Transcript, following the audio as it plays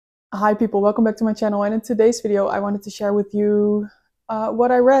Hi people, welcome back to my channel, and in today's video I wanted to share with you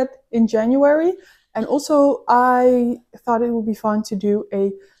what I read in January, and also I thought it would be fun to do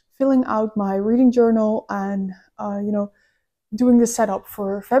a filling out my reading journal and doing the setup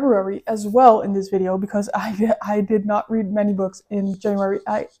for February as well in this video, because I did not read many books in January.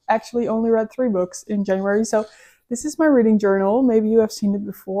 I actually only read 3 books in January, so this is my reading journal. Maybe you have seen it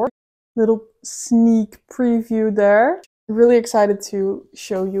before. Little sneak preview there. Really excited to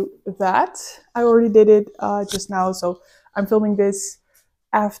show you that. I already did it just now, so I'm filming this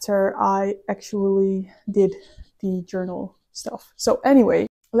after I actually did the journal stuff. So anyway,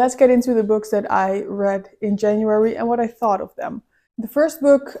 let's get into the books that I read in January and what I thought of them. The first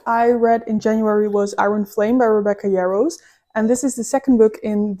book I read in January was Iron Flame by Rebecca Yarros, and this is the second book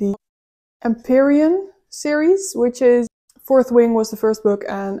in the Empyrean series, which is Fourth Wing was the first book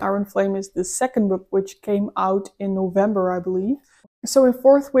and Iron Flame is the second book, which came out in November, I believe. So in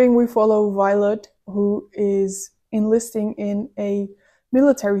Fourth Wing we follow Violet, who is enlisting in a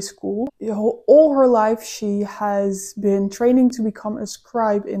military school. All her life she has been training to become a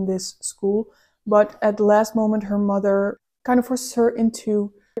scribe in this school, but at the last moment her mother kind of forces her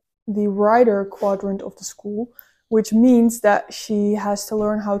into the rider quadrant of the school, which means that she has to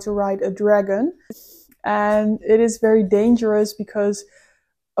learn how to ride a dragon. And it is very dangerous because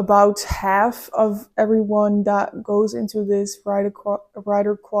about half of everyone that goes into this rider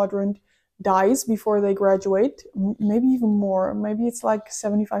quadrant dies before they graduate, maybe even more, maybe it's like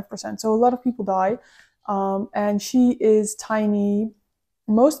 75%. So a lot of people die, and she is tiny.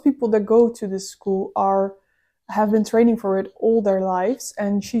 Most people that go to this school have been training for it all their lives,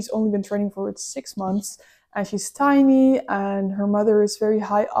 and she's only been training for it 6 months, and she's tiny, and her mother is very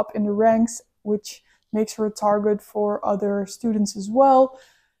high up in the ranks, which makes her a target for other students as well.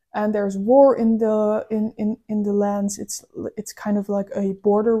 And there's war in the lands. It's kind of like a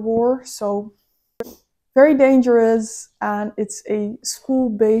border war, so very dangerous. And it's a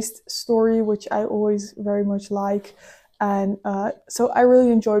school-based story, which I always very much like. And so I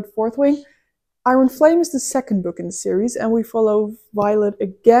really enjoyed Fourth Wing. Iron Flame is the second book in the series, and we follow Violet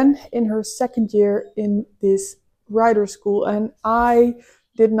again in her second year in this rider school. And I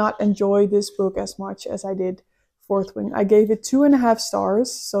did not enjoy this book as much as I did Fourth Wing. I gave it 2.5 stars,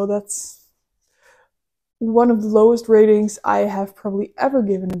 so that's one of the lowest ratings I have probably ever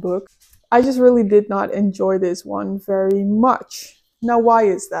given a book. I just really did not enjoy this one very much. Now, why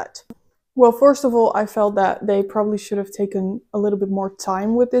is that? Well, first of all, I felt that they probably should have taken a little bit more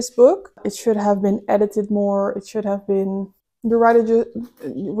time with this book. It should have been edited more. It should have been... The writer,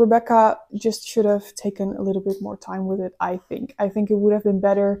 Rebecca, just should have taken a little bit more time with it, I think. I think it would have been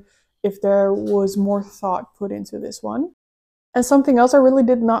better if there was more thought put into this one. And something else I really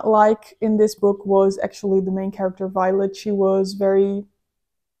did not like in this book was actually the main character, Violet. She was very...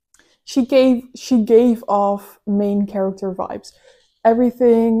 She gave off main character vibes.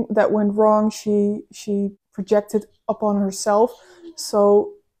 Everything that went wrong, she projected upon herself.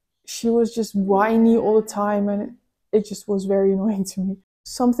 So she was just whiny all the time, and it just was very annoying to me.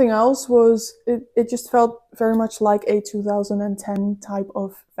 Something else was, it just felt very much like a 2010 type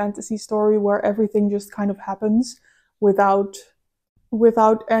of fantasy story where everything just kind of happens without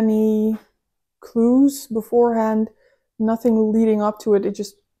any clues beforehand, nothing leading up to it.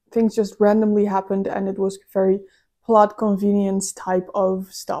 Things just randomly happened, and it was very plot convenience type of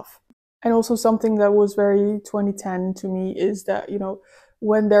stuff. And also something that was very 2010 to me is that,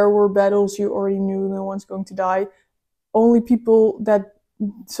 when there were battles, you already knew no one's going to die. The only people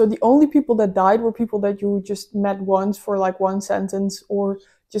that died were people that you just met once for like one sentence, or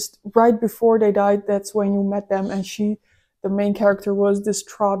just right before they died, that's when you met them. And the main character, was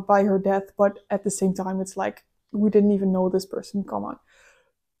distraught by her death, but at the same time it's like, we didn't even know this person, come on.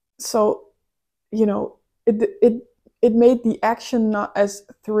 So, it made the action not as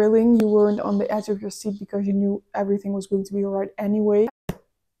thrilling. You weren't on the edge of your seat because you knew everything was going to be alright anyway.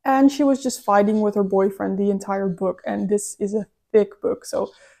 And she was just fighting with her boyfriend the entire book, and this is a thick book,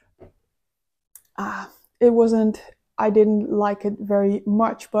 so I didn't like it very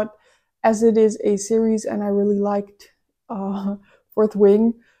much. But as it is a series and I really liked Fourth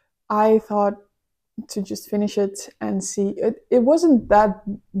Wing, I thought to just finish it and see. It wasn't that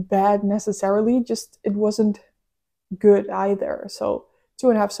bad necessarily, just it wasn't good either, so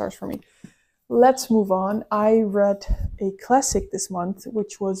 2.5 stars for me. Let's move on. I read a classic this month,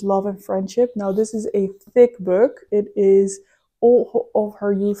 which was Love and Friendship. Now, this is a thick book. It is all of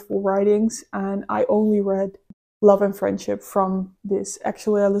her youthful writings, and I only read Love and Friendship from this.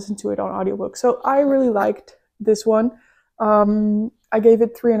 Actually, I listened to it on audiobook, so I really liked this one. I gave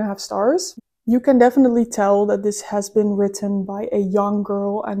it 3.5 stars. You can definitely tell that this has been written by a young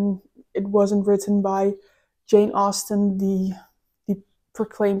girl, and it wasn't written by Jane Austen, the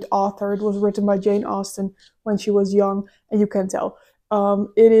proclaimed author. It was written by Jane Austen when she was young, and you can tell.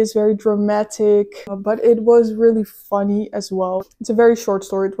 It is very dramatic, but it was really funny as well. It's a very short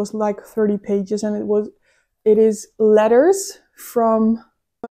story. It was like 30 pages, and it is letters from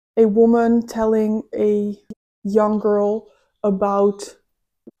a woman telling a young girl about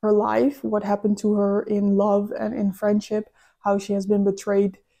her life, what happened to her in love and in friendship, how she has been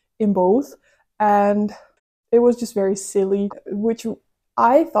betrayed in both. And it was just very silly, which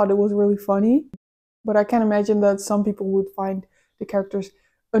I thought it was really funny, but I can imagine that some people would find the characters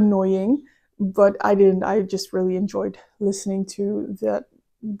annoying, but I didn't. I just really enjoyed listening to the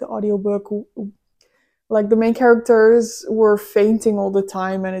audiobook. Like the main characters were fainting all the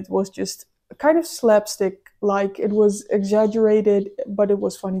time, and it was just kind of slapstick. Like it was exaggerated, but it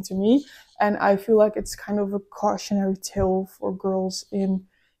was funny to me. And I feel like it's kind of a cautionary tale for girls in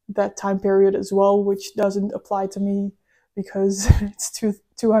that time period as well, which doesn't apply to me because it's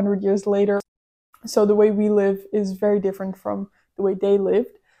 200 years later. So the way we live is very different from the way they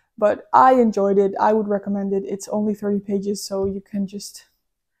lived. But I enjoyed it. I would recommend it. It's only 30 pages, so you can just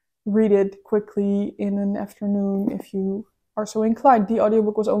read it quickly in an afternoon if you are so inclined. The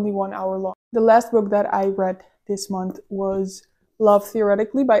audiobook was only 1 hour long. The last book that I read this month was Love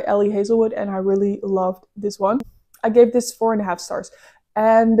Theoretically by Ellie Hazelwood, and I really loved this one. I gave this 4.5 stars.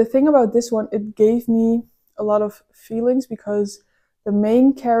 And the thing about this one, it gave me a lot of feelings because the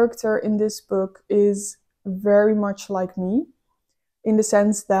main character in this book is very much like me, in the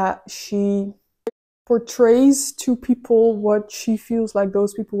sense that she portrays to people what she feels like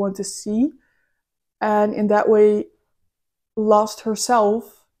those people want to see, and in that way lost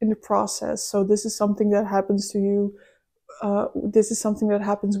herself in the process. So this is something that happens to you. This is something that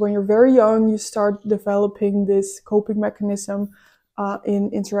happens when you're very young. You start developing this coping mechanism in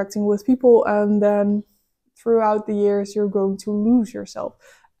interacting with people, and then throughout the years you're going to lose yourself.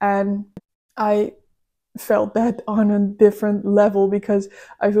 And I felt that on a different level because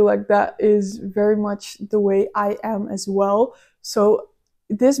I feel like that is very much the way I am as well. So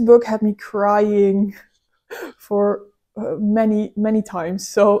this book had me crying for many times.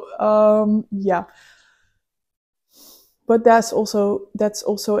 So yeah. But that's also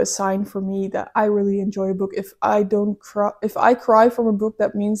a sign for me that I really enjoy a book. If I cry from a book,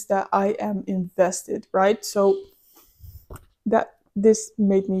 that means that I am invested, right? So that this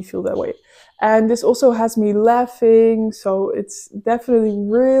made me feel that way. And this also has me laughing, so it's definitely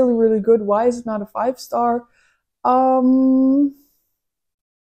really good. Why is it not a 5-star? I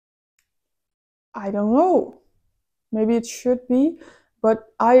don't know. Maybe it should be,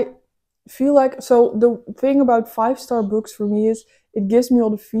 but I feel like, so the thing about 5-star books for me is it gives me all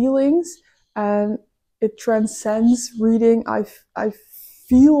the feelings and it transcends reading. I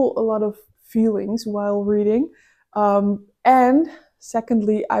feel a lot of feelings while reading. And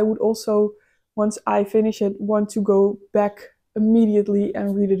secondly, I would also, once I finish it, want to go back immediately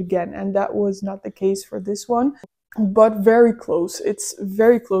and read it again. And that was not the case for this one, but very close. It's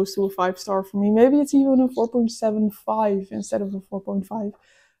very close to a 5-star for me. Maybe it's even a 4.75 instead of a 4.5.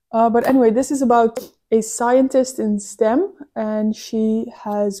 But anyway, this is about a scientist in STEM, and she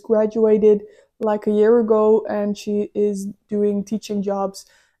has graduated like a year ago, and she is doing teaching jobs.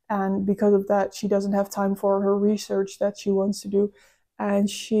 And because of that, she doesn't have time for her research that she wants to do. And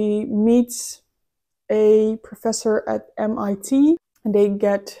she meets a professor at MIT, and they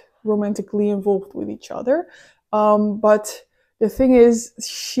get romantically involved with each other. But the thing is,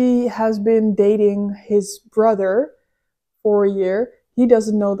 she has been dating his brother for a year. He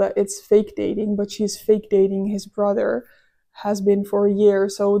doesn't know that it's fake dating, but she's fake dating his brother, has been for a year.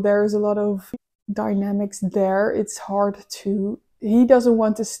 So there's a lot of dynamics there. It's hard to, he doesn't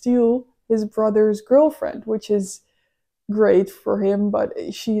want to steal his brother's girlfriend, which is great for him, but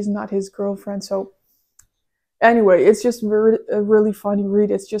she's not his girlfriend. So anyway, it's just a really funny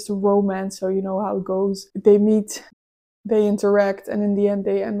read. It's just a romance, so you know how it goes. They meet, they interact, and in the end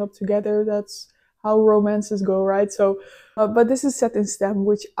they end up together. That's how romances go, right? So, but this is set in STEM,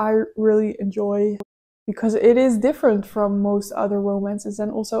 which I really enjoy because it is different from most other romances.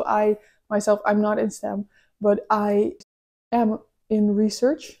 And also I myself, I'm not in STEM, but I am in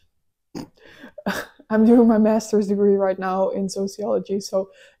research. I'm doing my master's degree right now in sociology,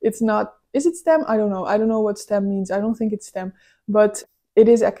 so it's not, is it STEM? I don't know. I don't know what STEM means. I don't think it's STEM, but it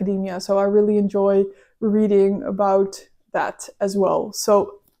is academia, so I really enjoy reading about that as well.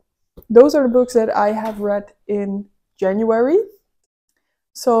 So those are the books that I have read in January.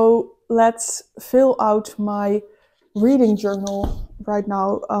 So let's fill out my reading journal right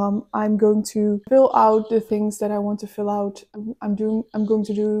now. I'm going to fill out the things that I want to fill out. I'm going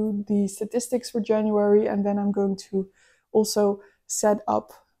to do the statistics for January, and then I'm going to also set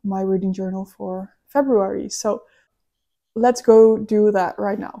up my reading journal for February. So let's go do that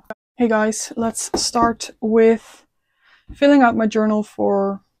right now. Hey guys, let's start with filling out my journal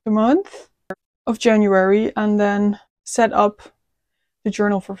for the month of January and then set up the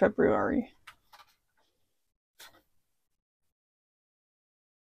journal for February.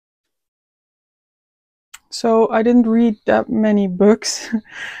 So I didn't read that many books.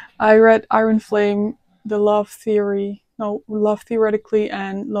 I read Iron Flame, Love Theoretically,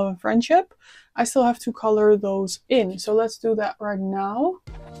 and Love and Friendship. I still have to color those in, so let's do that right now.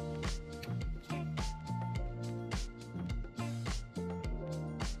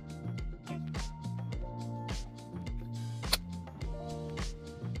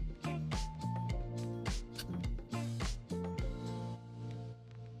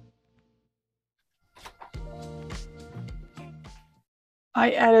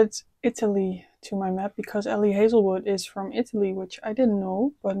 I added Italy to my map because Ellie Hazelwood is from Italy, which I didn't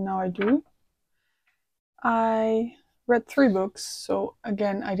know, but now I do. I read 3 books, so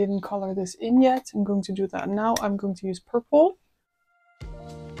again, I didn't color this in yet. I'm going to do that now. I'm going to use purple.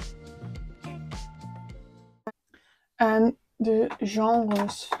 And the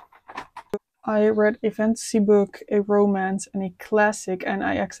genres. I read a fantasy book, a romance, and a classic, and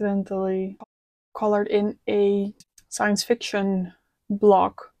I accidentally colored in a science fiction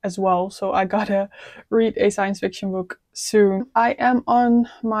block as well, so I gotta read a science fiction book soon. I am on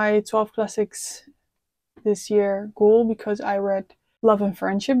my 12 classics this year goal because I read Love and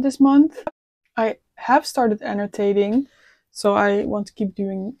Friendship this month. I have started annotating, so I want to keep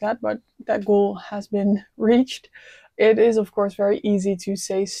doing that, but that goal has been reached. It is, of course, very easy to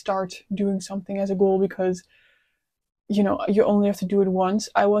say start doing something as a goal because you know, you only have to do it once.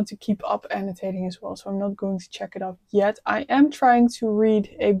 I want to keep up annotating as well, so I'm not going to check it off yet. I am trying to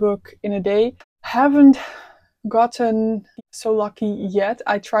read a book in a day. Haven't gotten so lucky yet.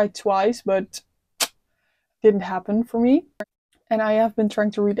 I tried twice, but didn't happen for me. And I have been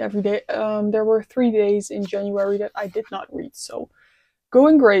trying to read every day. There were 3 days in January that I did not read, so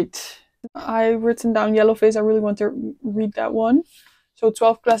going great. I've written down Yellowface. I really want to read that one. So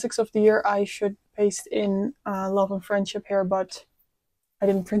 12 classics of the year. I should paste in Love and Friendship here, but I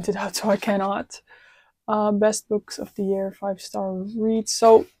didn't print it out, so I cannot. Best books of the year, 5-star reads.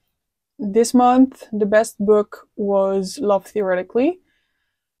 So this month, the best book was Love Theoretically,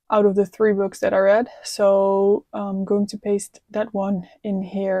 out of the 3 books that I read. So I'm going to paste that one in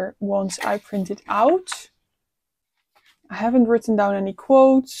here once I print it out. I haven't written down any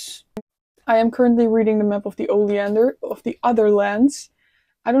quotes. I am currently reading the map of the Oleander of the Other Lands.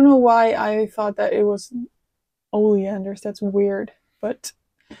 I don't know why I thought that it was oleanders. That's weird. But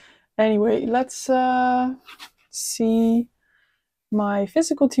anyway, let's see my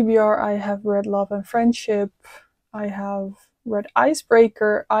physical TBR. I have read Love and Friendship. I have read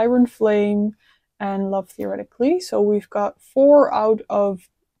Icebreaker, Iron Flame, and Love Theoretically. So we've got 4 out of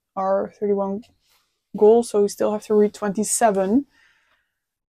our 31 goals. So we still have to read 27.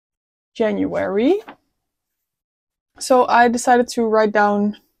 January. So I decided to write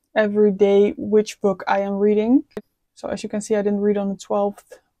down every day which book I am reading. So as you can see, I didn't read on the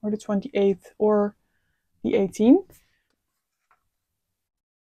 12th or the 28th or the 18th.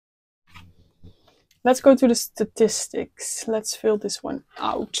 Let's go to the statistics. Let's fill this one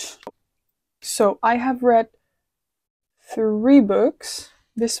out. So I have read 3 books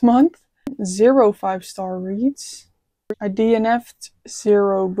this month, 0 5-star reads. I DNF'd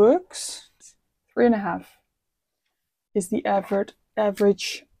 0 books, 3.5 is the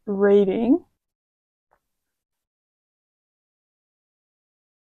average rating.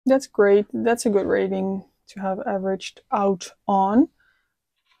 That's great. That's a good rating to have averaged out on.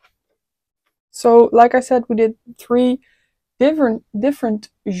 So, like I said, we did 3 different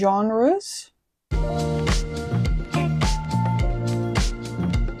genres.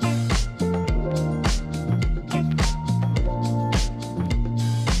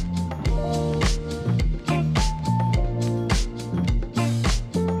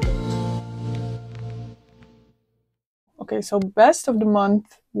 Okay, so best of the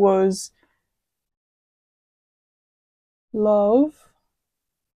month was Love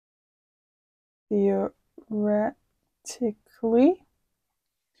Theoretically.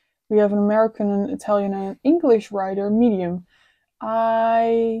 We have an American, an Italian, and an English writer, Medium.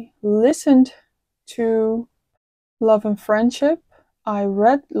 I listened to Love and Friendship. I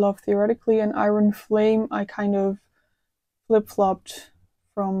read Love Theoretically, and Iron Flame. I kind of flip-flopped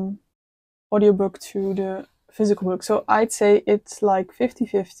from audiobook to the physical books. So I'd say it's like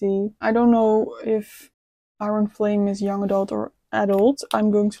 50-50. I don't know if Iron Flame is young adult or adult. I'm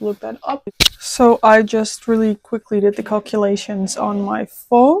going to look that up. So I just really quickly did the calculations on my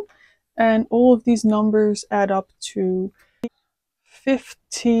phone, and all of these numbers add up to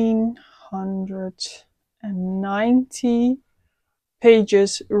 1,590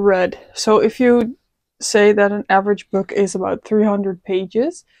 pages read. So if you say that an average book is about 300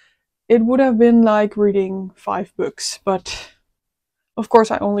 pages, it would have been like reading 5 books, but of course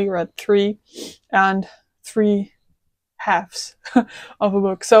I only read 3 and 3 halves of a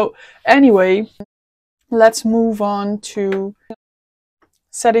book. So anyway, let's move on to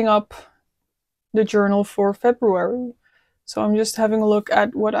setting up the journal for February. So I'm just having a look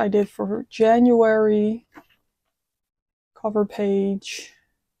at what I did for January. Cover page,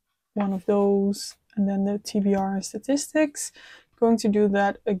 one of those, and then the TBR and statistics. Going to do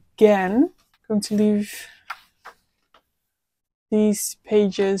that again. Going to leave these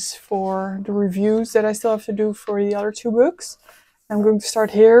pages for the reviews that I still have to do for the other 2 books. I'm going to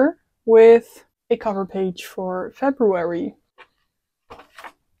start here with a cover page for February.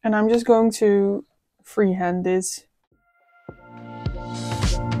 And I'm just going to freehand this.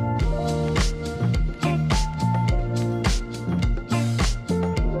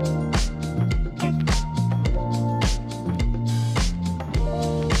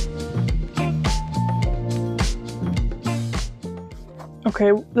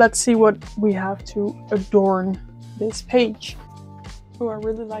 Okay, let's see what we have to adorn this page. Oh, I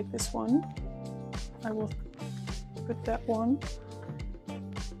really like this one. I will put that one.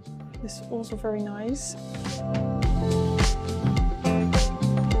 This is also very nice.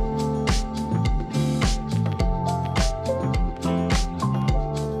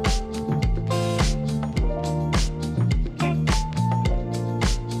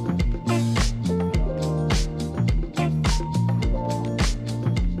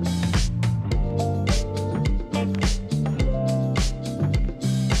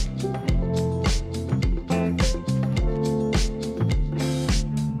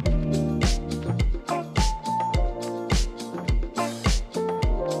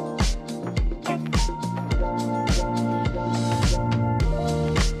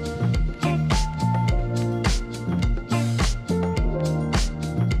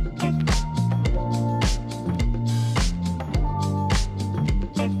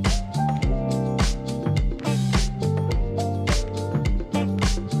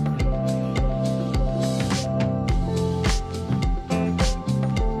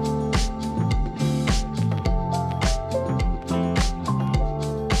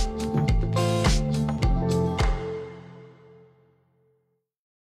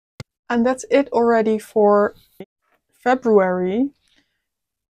 And that's it already for February.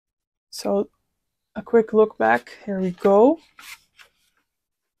 So a quick look back. Here we go.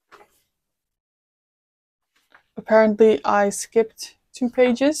 Apparently I skipped 2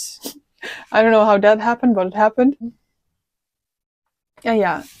 pages. I don't know how that happened, but it happened. And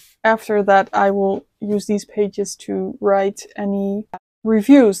yeah, after that I will use these pages to write any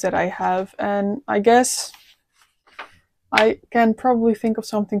reviews that I have. And I guess I can probably think of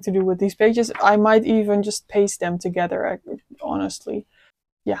something to do with these pages. I might even just paste them together, honestly.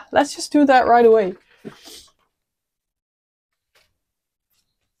 Yeah, let's just do that right away.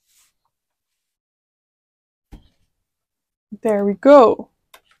 There we go.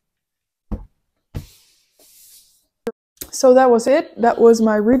 So that was it. That was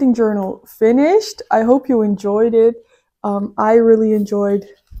my reading journal finished. I hope you enjoyed it. I really enjoyed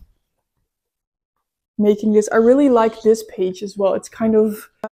making this. I really like this page as well. It's kind of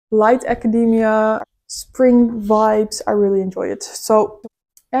light academia, spring vibes. I really enjoy it. So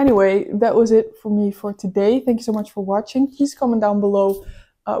anyway, that was it for me for today. Thank you so much for watching. Please comment down below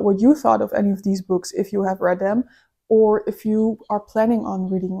what you thought of any of these books if you have read them, or if you are planning on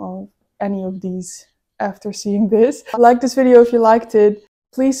reading any of these after seeing this. Like this video if you liked it.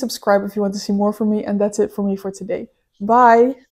 Please subscribe if you want to see more from me, and that's it for me for today. Bye!